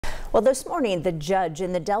Well, this morning, the judge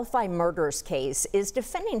in the Delphi murders case is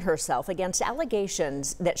defending herself against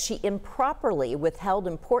allegations that she improperly withheld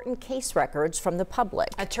important case records from the public.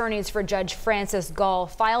 Attorneys for Judge Francis Gall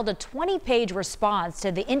filed a 20-page response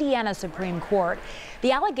to the Indiana Supreme Court.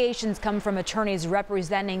 The allegations come from attorneys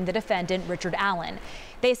representing the defendant, Richard Allen.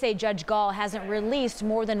 They say Judge Gall hasn't released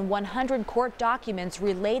more than 100 court documents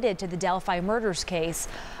related to the Delphi murders case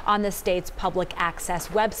on the state's public access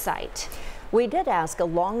website. We did ask a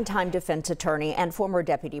longtime defense attorney and former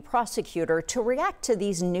deputy prosecutor to react to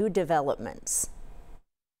these new developments.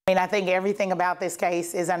 I think everything about this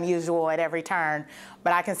case is unusual at every turn,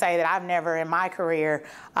 but I can say that I've never in my career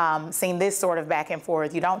seen this sort of back and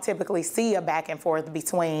forth. You don't typically see a back and forth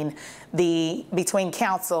between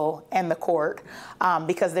counsel and the court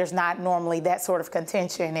because there's not normally that sort of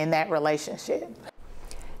contention in that relationship.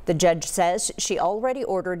 The judge says she already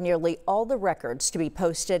ordered nearly all the records to be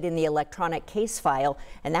posted in the electronic case file,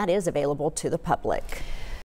 and that is available to the public.